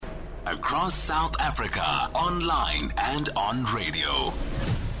across South Africa, online and on radio.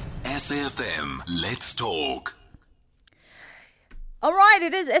 SAFM, let's talk. All right,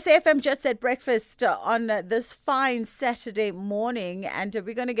 it is SAFM Just at Breakfast on this fine Saturday morning, and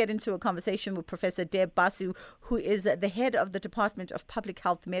we're going to get into a conversation with Professor BASU, who is the head of the Department of Public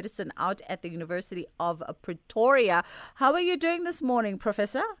Health Medicine out at the University of Pretoria. How are you doing this morning,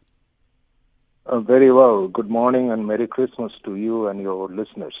 Professor? Very well. Good morning and Merry Christmas to you and your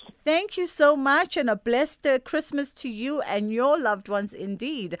listeners. Thank you so much, and a blessed Christmas to you and your loved ones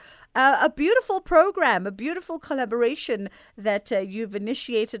indeed. A beautiful program, a beautiful collaboration that you've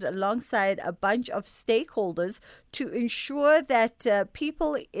initiated alongside a bunch of stakeholders to ensure that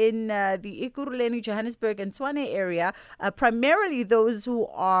people in the Ekurhuleni, Johannesburg and Tshwane area, primarily those who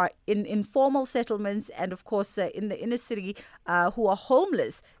are in informal settlements and of course in the inner city who are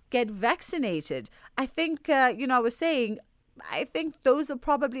homeless, get vaccinated. I think, I was saying, I think those are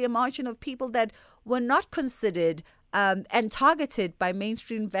probably a margin of people that were not considered and targeted by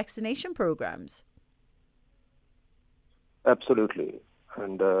mainstream vaccination programs. Absolutely.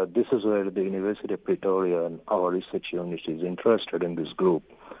 And this is where the University of Pretoria and our research unit is interested in this group.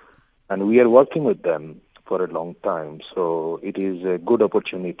 And we are working with them for a long time. So it is a good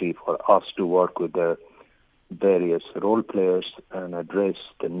opportunity for us to work with the various role players and address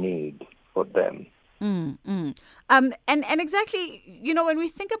the need for them. And exactly, when we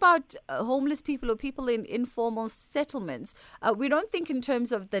think about homeless people or people in informal settlements, we don't think in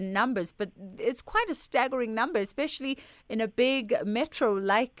terms of the numbers, but it's quite a staggering number, especially in a big metro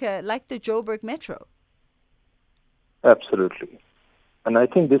like the Joburg metro. Absolutely. And I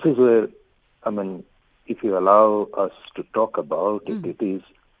think this is where, if you allow us to talk about it, it is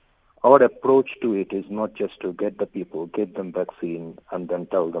our approach to it is not just to get the people, get them vaccine, and then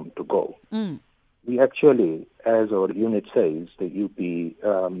tell them to go. We actually, as our unit says, the UP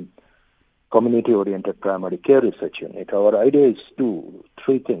Community-Oriented Primary Care Research Unit, our idea is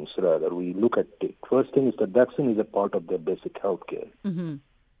three things rather. We look at it. First thing is that vaccine is a part of their basic health care.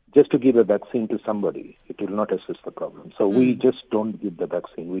 Just to give a vaccine to somebody, it will not assist the problem. So we just don't give the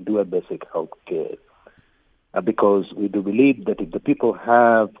vaccine. We do a basic health care. Because we do believe that if the people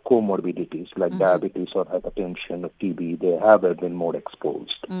have comorbidities like diabetes or hypertension or TB, they have been more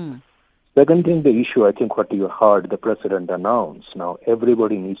exposed. Second thing, the issue, I think what you heard the president announce, now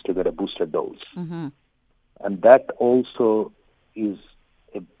everybody needs to get a booster dose. And that also is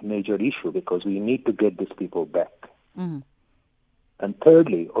a major issue because we need to get these people back. And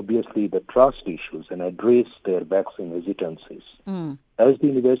thirdly, obviously, the trust issues and address their vaccine hesitancies. As the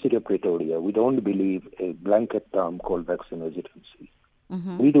University of Pretoria, we don't believe a blanket term called vaccine hesitancy.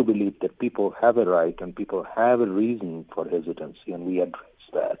 We do believe that people have a right and people have a reason for hesitancy, and we address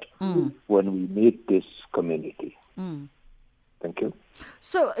that when we meet this community. Thank you.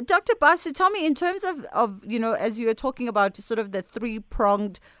 So, Dr. Basu, tell me, in terms of as you were talking about sort of the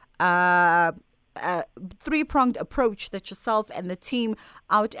three-pronged approach that yourself and the team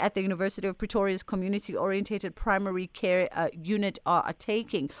out at the University of Pretoria's community-oriented primary care unit are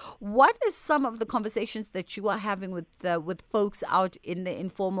taking. What is some of the conversations that you are having with folks out in the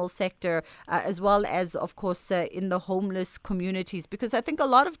informal sector, as well as, of course, in the homeless communities? Because I think a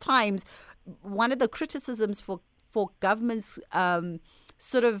lot of times one of the criticisms for governments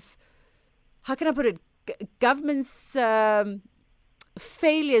sort of, how can I put it, governments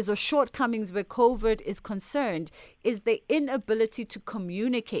failures or shortcomings where COVID is concerned is the inability to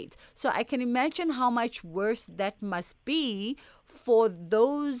communicate. So I can imagine how much worse that must be for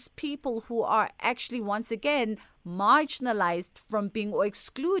those people who are actually, once again, marginalized from being or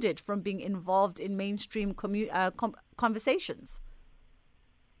excluded from being involved in mainstream conversations.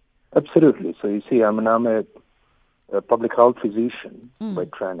 Absolutely. So you see, I'm a public health physician by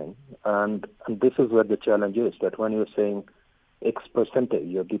training, and this is where the challenge is, that when you're saying X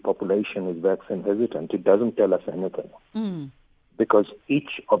percentage of the population is vaccine hesitant, it doesn't tell us anything. Because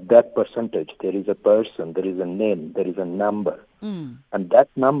each of that percentage, there is a person, there is a name, there is a number. And that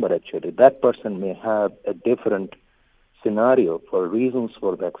number actually, that person may have a different scenario for reasons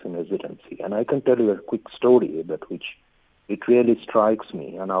for vaccine hesitancy. And I can tell you a quick story about which it really strikes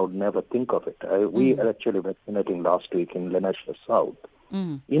me, and I would never think of it. We are actually vaccinating last week in Lenasia South.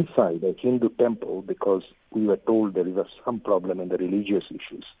 Inside a Hindu temple, because we were told there is some problem in the religious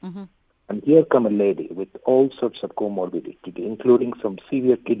issues. And here come a lady with all sorts of comorbidity, including some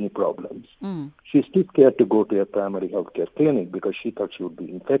severe kidney problems. She's too scared to go to a primary healthcare clinic because she thought she would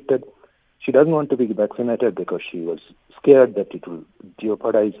be infected. She doesn't want to be vaccinated because she was scared that it will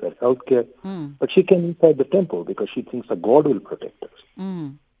jeopardize her healthcare. But she came inside the temple because she thinks that God will protect her.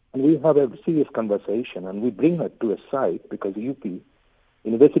 And we have a serious conversation, and we bring her to a site because UP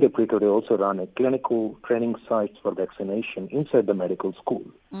University of Pretoria also run a clinical training site for vaccination inside the medical school.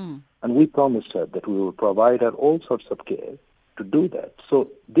 And we promised her that we will provide her all sorts of care to do that. So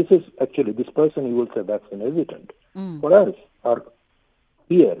this is actually, this person who will say vaccine hesitant. For us, our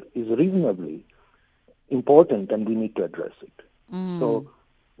fear is reasonably important and we need to address it. So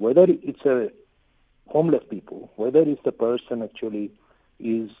whether it's a homeless people, whether it's the person actually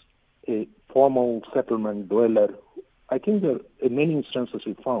is a formal settlement dweller, I think that in many instances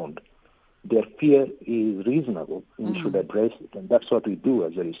we found their fear is reasonable and we should address it. And that's what we do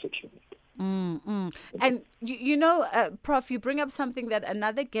as a research unit. And, Prof, you bring up something that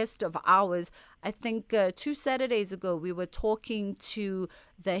another guest of ours, I think 2 Saturdays ago, we were talking to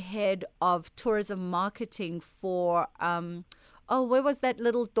the head of tourism marketing for, where was that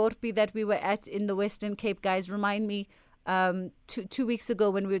little dorpie that we were at in the Western Cape, guys? Remind me. 2 weeks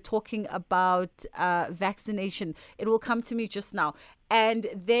ago when we were talking about vaccination. It will come to me just now. And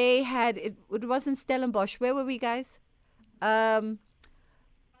they had, it wasn't Stellenbosch. Where were we, guys?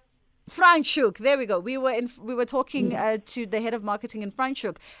 Franschhoek, there we go. We were talking to the head of marketing in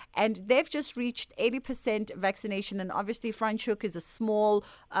Franschhoek, and they've just reached 80% vaccination. And obviously, Franschhoek is a small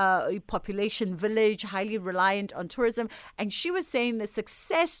population village, highly reliant on tourism. And she was saying the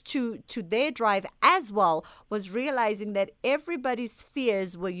success to their drive as well was realizing that everybody's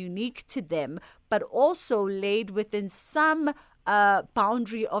fears were unique to them, but also laid within some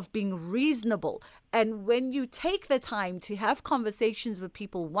boundary of being reasonable. And when you take the time to have conversations with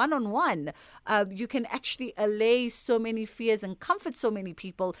people one-on-one, you can actually allay so many fears and comfort so many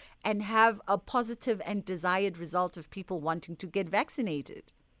people and have a positive and desired result of people wanting to get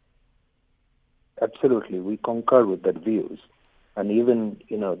vaccinated. Absolutely. We concur with that views. And even,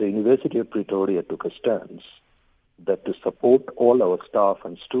 the University of Pretoria took a stance that to support all our staff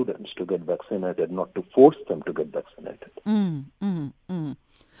and students to get vaccinated, not to force them to get vaccinated.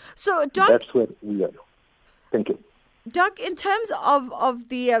 So, Doc, that's where we are. Thank you. Doc, in terms of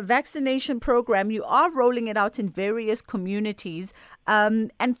the vaccination program, you are rolling it out in various communities.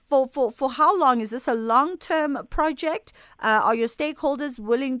 And for how long? Is this a long-term project? Are your stakeholders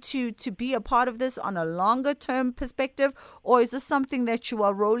willing to be a part of this on a longer-term perspective? Or is this something that you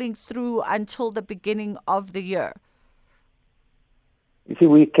are rolling through until the beginning of the year? You see,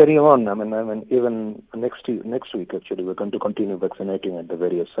 we carry on. I mean, even next week, actually, we're going to continue vaccinating at the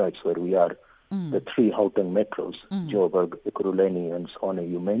various sites where we are. The 3 Gauteng metros, Joburg, Ekurhuleni, and Tshwane,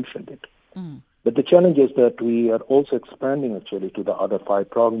 you mentioned it. But the challenge is that we are also expanding, actually, to the other 5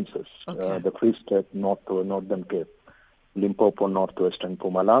 provinces, the Free State, Northern Cape, Limpopo, Northwest, and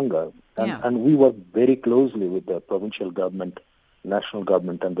Mpumalanga. And we work very closely with the provincial government, national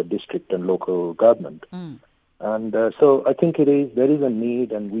government, and the district and local government. And so I think there is a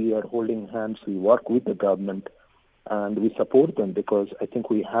need, and we are holding hands. We work with the government, and we support them because I think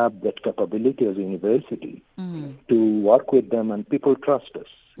we have that capability as a university to work with them, and people trust us,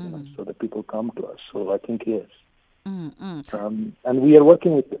 so that people come to us. So I think yes. And we are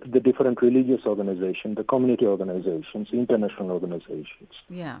working with the different religious organizations, the community organizations, international organizations.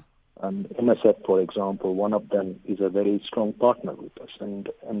 Yeah. And MSF, for example, one of them is a very strong partner with us, and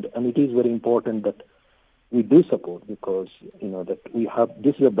it is very important that we do support because that we have.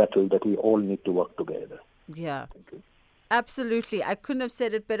 This is a battle that we all need to work together. Yeah. Absolutely. I couldn't have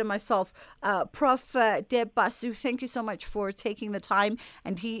said it better myself. Prof. BASU, thank you so much for taking the time.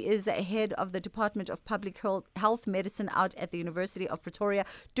 And he is head of the Department of Public Health Medicine out at the University of Pretoria,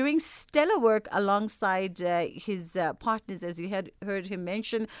 doing stellar work alongside his partners, as you had heard him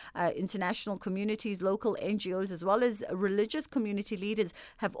mention. International communities, local NGOs, as well as religious community leaders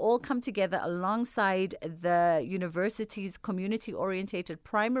have all come together alongside the university's community-orientated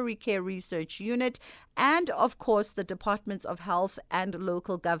primary care research unit and, of course, the Departments of Health and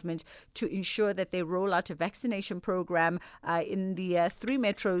local government to ensure that they roll out a vaccination program in the 3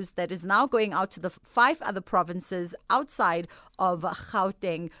 metros that is now going out to the 5 other provinces outside of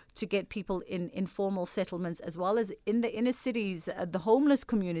Gauteng to get people in informal settlements as well as in the inner cities, the homeless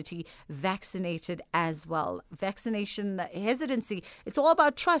community vaccinated as well. Vaccination hesitancy, it's all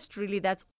about trust, really. That's